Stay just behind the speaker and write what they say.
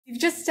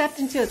just stepped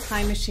into a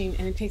time machine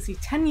and it takes you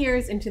 10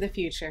 years into the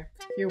future.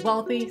 You're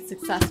wealthy,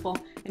 successful,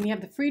 and you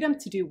have the freedom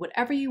to do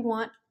whatever you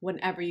want,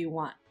 whenever you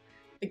want.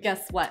 But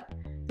guess what?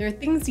 There are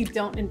things you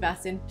don't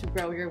invest in to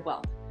grow your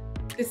wealth.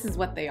 This is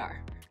what they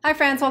are. Hi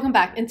friends, welcome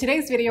back. In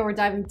today's video, we're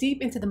diving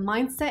deep into the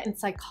mindset and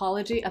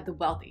psychology of the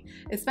wealthy,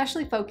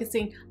 especially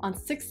focusing on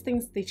 6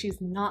 things they choose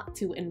not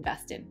to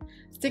invest in.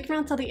 Stick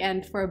around till the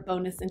end for a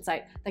bonus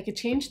insight that could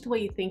change the way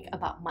you think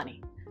about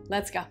money.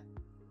 Let's go.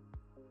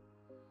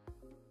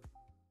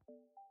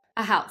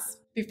 A house.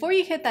 Before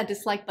you hit that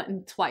dislike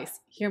button twice,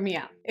 hear me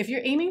out. If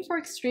you're aiming for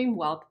extreme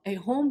wealth, a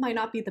home might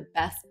not be the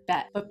best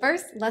bet. But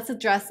first, let's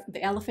address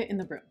the elephant in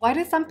the room. Why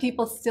do some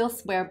people still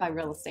swear by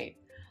real estate?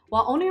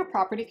 While owning a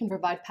property can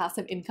provide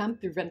passive income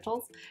through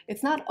rentals,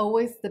 it's not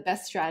always the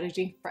best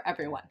strategy for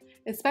everyone,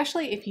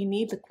 especially if you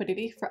need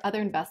liquidity for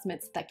other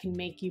investments that can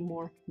make you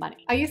more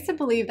money. I used to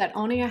believe that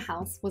owning a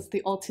house was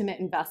the ultimate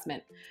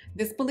investment.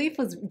 This belief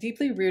was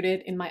deeply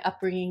rooted in my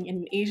upbringing in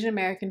an Asian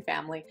American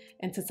family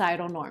and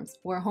societal norms,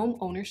 where home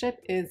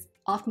ownership is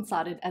often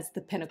cited as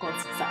the pinnacle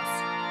of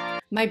success.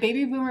 My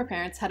baby boomer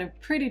parents had a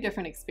pretty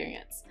different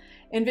experience.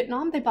 In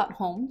Vietnam, they bought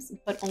homes,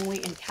 but only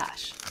in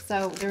cash.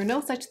 So there were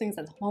no such things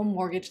as home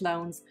mortgage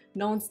loans,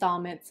 no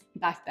installments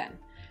back then.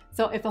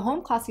 So if a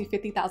home cost you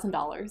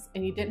 $50,000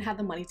 and you didn't have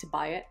the money to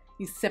buy it,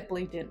 you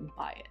simply didn't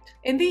buy it.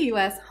 In the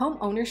US, home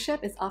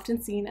ownership is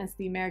often seen as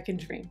the American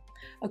dream.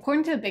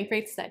 According to a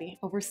Bankrate study,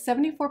 over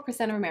 74%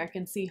 of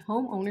Americans see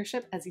home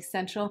ownership as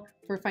essential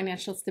for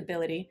financial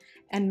stability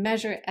and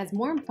measure it as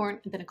more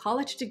important than a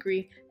college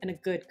degree and a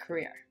good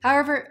career.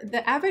 However,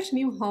 the average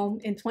new home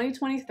in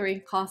 2023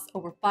 costs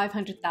over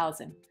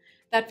 $500,000.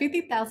 That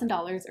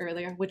 $50,000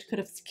 earlier, which could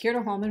have secured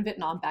a home in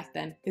Vietnam back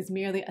then, is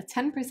merely a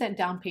 10%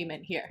 down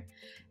payment here.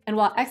 And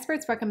while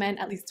experts recommend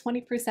at least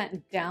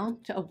 20% down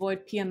to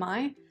avoid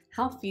PMI,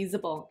 how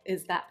feasible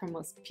is that for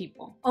most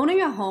people?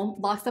 Owning a home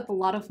locks up a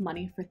lot of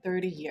money for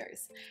 30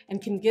 years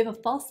and can give a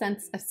false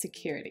sense of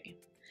security.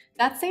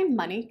 That same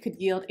money could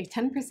yield a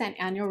 10%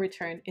 annual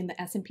return in the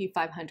S&P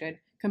 500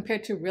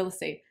 compared to real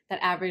estate that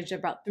averaged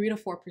about 3 to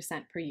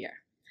 4% per year.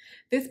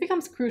 This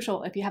becomes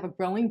crucial if you have a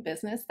growing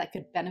business that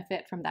could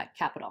benefit from that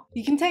capital.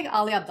 You can take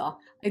Ali Abdal,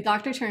 a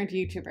doctor turned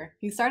YouTuber.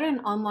 He started an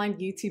online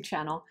YouTube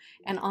channel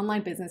and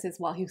online businesses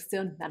while he was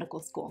still in medical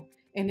school.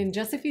 And in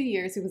just a few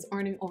years, he was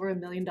earning over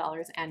 $1 million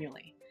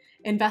annually.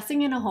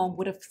 Investing in a home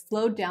would have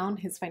slowed down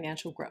his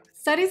financial growth.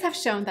 Studies have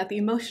shown that the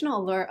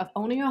emotional allure of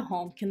owning a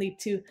home can lead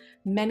to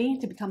many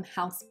to become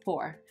house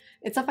poor.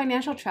 It's a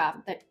financial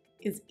trap that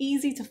is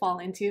easy to fall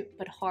into,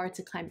 but hard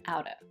to climb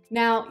out of.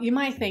 Now, you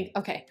might think,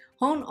 okay,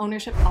 home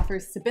ownership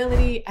offers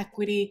stability,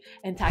 equity,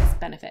 and tax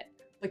benefit.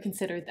 But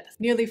consider this.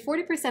 Nearly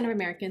 40% of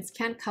Americans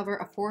can't cover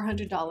a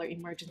 $400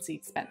 emergency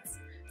expense.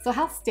 So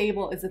how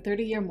stable is a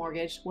 30-year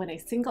mortgage when a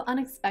single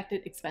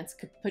unexpected expense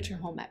could put your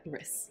home at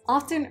risk?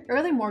 Often,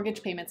 early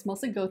mortgage payments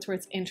mostly go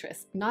towards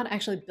interest, not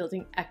actually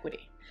building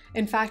equity.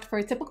 In fact, for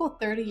a typical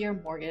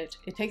 30-year mortgage,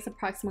 it takes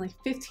approximately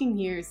 15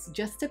 years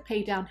just to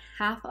pay down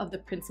half of the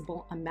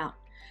principal amount.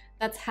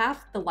 That's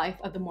half the life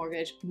of the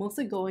mortgage,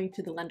 mostly going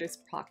to the lender's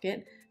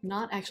pocket,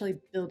 not actually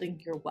building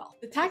your wealth.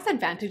 The tax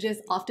advantages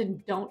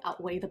often don't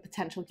outweigh the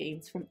potential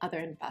gains from other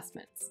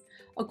investments.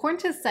 According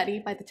to a study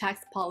by the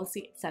Tax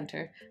Policy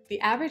Center, the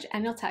average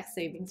annual tax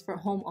savings for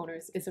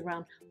homeowners is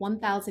around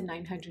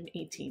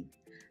 $1,918.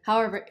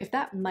 However, if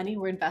that money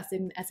were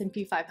invested in the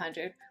S&P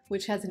 500,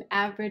 which has an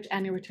average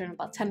annual return of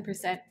about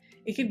 10%,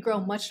 it could grow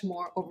much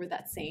more over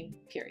that same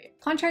period.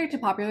 Contrary to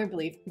popular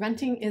belief,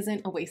 renting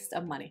isn't a waste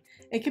of money.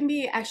 It can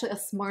be actually a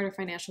smarter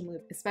financial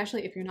move,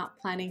 especially if you're not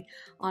planning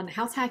on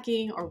house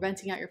hacking or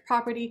renting out your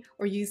property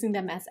or using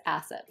them as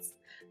assets.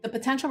 The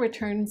potential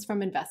returns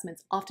from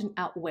investments often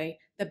outweigh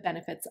the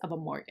benefits of a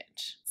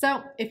mortgage.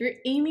 So if you're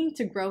aiming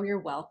to grow your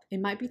wealth,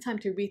 it might be time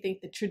to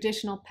rethink the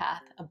traditional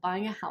path of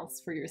buying a house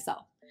for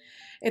yourself.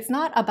 It's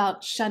not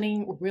about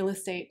shunning real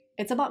estate.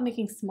 It's about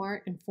making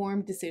smart,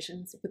 informed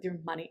decisions with your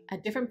money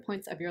at different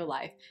points of your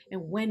life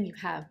and when you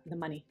have the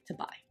money to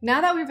buy.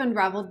 Now that we've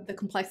unraveled the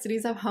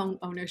complexities of home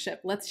ownership,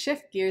 let's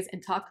shift gears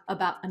and talk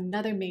about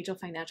another major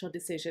financial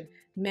decision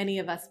many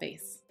of us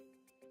face.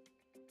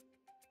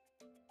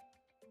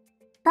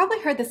 You've probably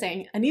heard the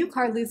saying, a new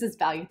car loses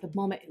value the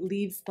moment it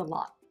leaves the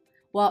lot.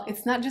 Well,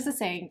 it's not just a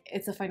saying,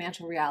 it's a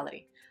financial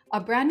reality. A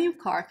brand new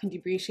car can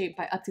depreciate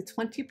by up to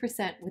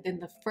 20% within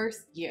the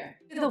first year.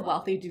 The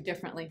wealthy do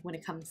differently when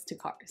it comes to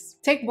cars.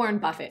 Take Warren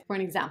Buffett for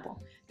an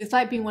example.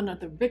 Despite being one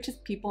of the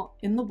richest people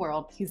in the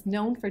world, he's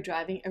known for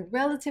driving a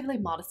relatively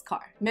modest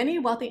car. Many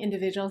wealthy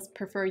individuals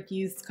prefer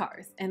used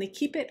cars, and they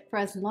keep it for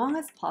as long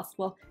as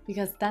possible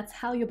because that's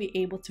how you'll be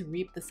able to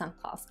reap the sunk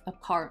cost of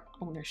car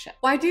ownership.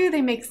 Why do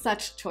they make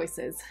such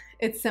choices?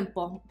 It's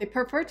simple. They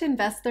prefer to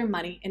invest their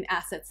money in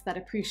assets that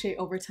appreciate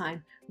over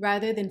time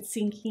rather than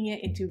sinking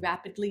it into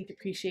rapidly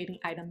depreciating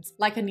items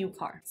like a new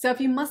car. So if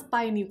you must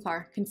buy a new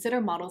car,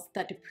 consider models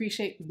that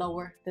depreciate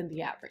lower than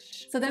the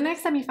average. So the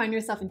next time you find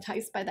yourself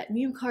enticed by that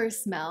new car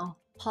smell,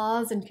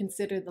 pause and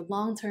consider the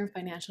long-term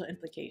financial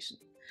implications.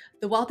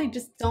 The wealthy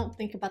just don't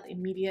think about the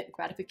immediate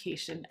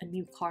gratification a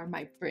new car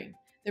might bring.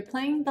 They're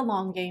playing the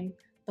long game,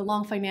 the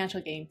long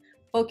financial game,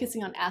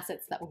 focusing on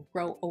assets that will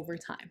grow over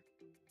time.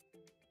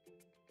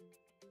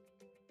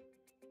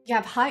 You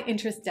have high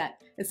interest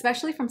debt,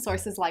 especially from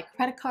sources like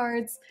credit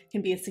cards,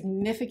 can be a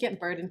significant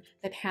burden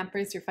that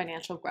hampers your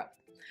financial growth.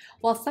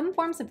 While some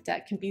forms of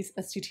debt can be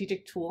a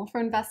strategic tool for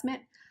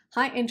investment,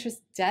 high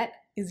interest debt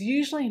is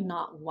usually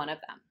not one of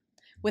them.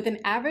 With an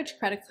average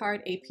credit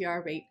card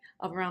APR rate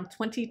of around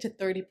 20 to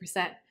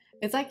 30%,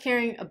 it's like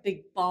carrying a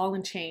big ball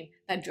and chain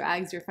that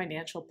drags your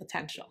financial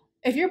potential.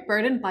 If you're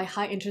burdened by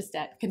high interest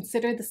debt,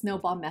 consider the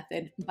snowball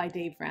method by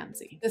Dave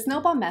Ramsey. The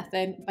snowball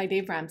method by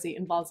Dave Ramsey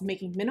involves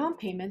making minimum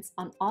payments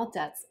on all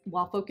debts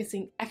while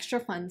focusing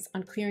extra funds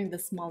on clearing the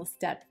smallest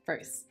debt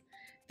first.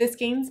 This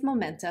gains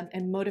momentum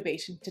and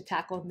motivation to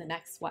tackle the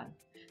next one.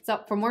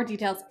 So for more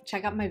details,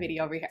 check out my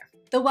video over here.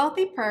 The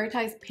wealthy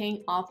prioritize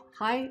paying off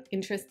high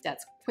interest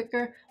debts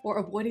quicker or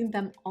avoiding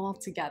them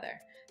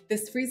altogether.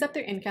 This frees up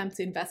their income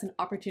to invest in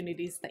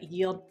opportunities that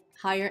yield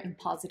higher and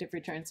positive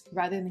returns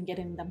rather than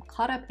getting them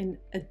caught up in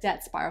a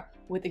debt spiral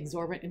with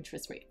exorbitant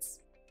interest rates.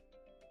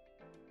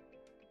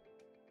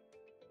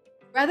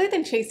 Rather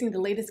than chasing the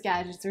latest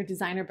gadgets or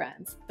designer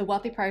brands, the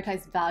wealthy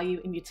prioritize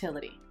value and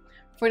utility.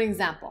 For an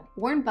example,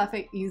 Warren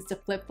Buffett used a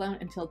flip phone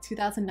until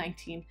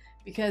 2019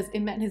 because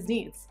it met his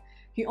needs.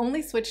 He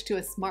only switched to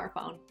a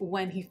smartphone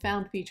when he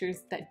found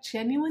features that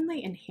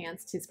genuinely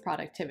enhanced his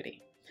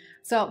productivity.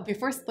 So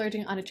before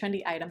splurging on a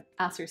trendy item,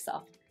 ask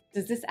yourself,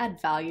 does this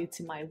add value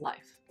to my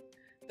life?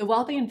 The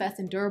wealthy invest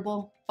in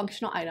durable,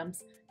 functional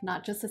items,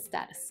 not just a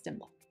status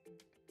symbol.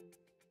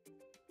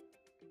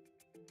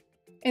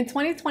 In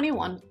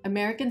 2021,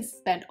 Americans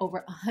spent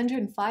over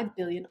 $105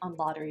 billion on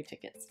lottery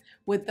tickets,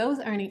 with those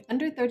earning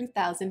under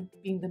 $30,000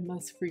 being the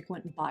most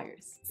frequent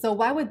buyers. So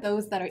why would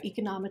those that are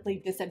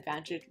economically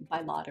disadvantaged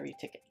buy lottery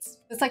tickets?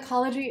 The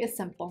psychology is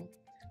simple.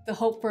 The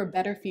hope for a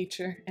better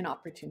future and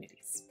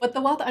opportunities. But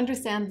the wealth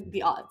understand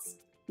the odds.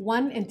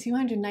 1 in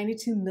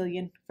 292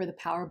 million for the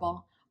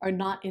Powerball are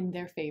not in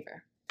their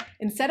favor.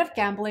 Instead of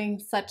gambling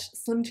such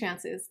slim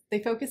chances, they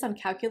focus on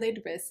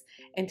calculated risks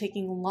and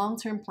taking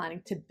long-term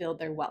planning to build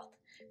their wealth.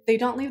 They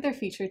don't leave their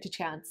future to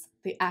chance,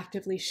 they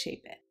actively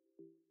shape it.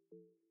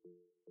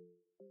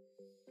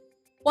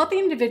 Wealthy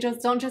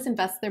individuals don't just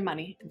invest their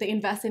money, they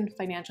invest in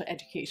financial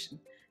education.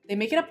 They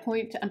make it a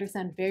point to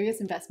understand various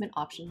investment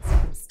options,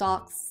 from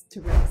stocks to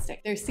real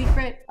estate. Their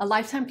secret, a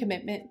lifetime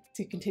commitment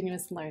to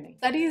continuous learning.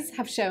 Studies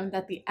have shown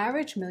that the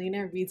average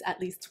millionaire reads at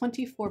least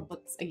 24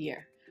 books a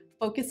year,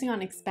 focusing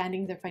on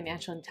expanding their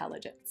financial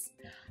intelligence.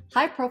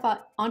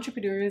 High-profile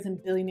entrepreneurs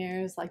and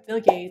billionaires like Bill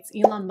Gates,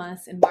 Elon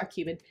Musk, and Mark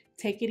Cuban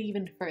take it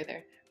even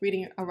further,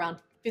 reading around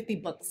 50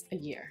 books a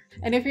year.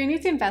 And if you're new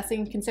to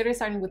investing, consider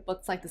starting with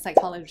books like The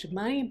Psychology of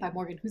Money by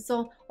Morgan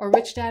Housel or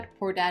Rich Dad,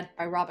 Poor Dad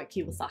by Robert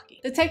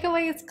Kiyosaki. The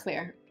takeaway is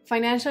clear.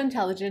 Financial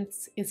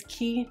intelligence is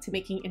key to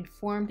making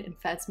informed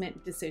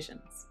investment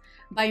decisions.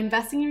 By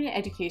investing in your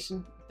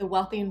education, the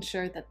wealthy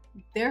ensure that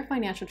their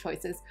financial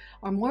choices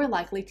are more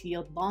likely to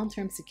yield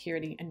long-term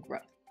security and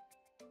growth.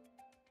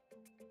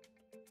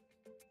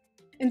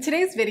 In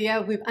today's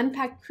video, we've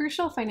unpacked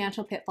crucial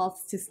financial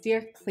pitfalls to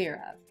steer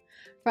clear of.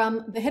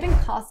 From the hidden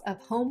costs of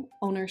home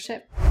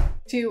ownership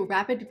to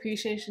rapid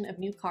depreciation of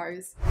new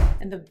cars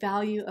and the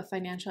value of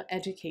financial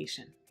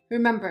education.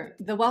 Remember,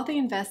 the wealthy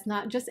invest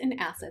not just in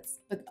assets,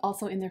 but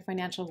also in their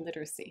financial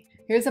literacy.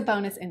 Here's a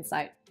bonus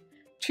insight.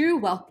 True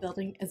wealth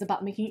building is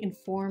about making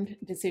informed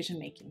decision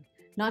making,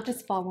 not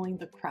just following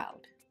the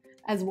crowd.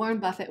 As Warren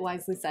Buffett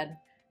wisely said,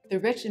 the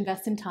rich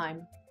invest in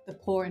time, the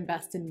poor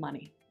invest in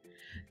money.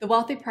 The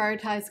wealthy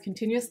prioritize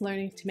continuous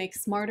learning to make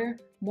smarter,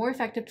 more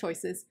effective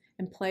choices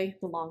and play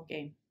the long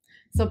game.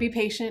 So be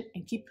patient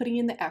and keep putting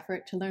in the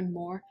effort to learn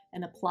more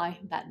and apply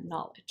that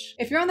knowledge.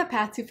 If you're on the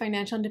path to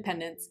financial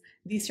independence,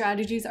 these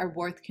strategies are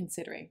worth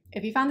considering.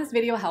 If you found this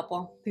video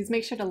helpful, please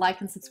make sure to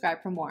like and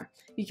subscribe for more.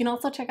 You can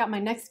also check out my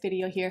next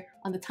video here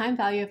on the time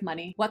value of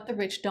money, what the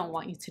rich don't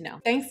want you to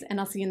know. Thanks, and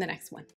I'll see you in the next one.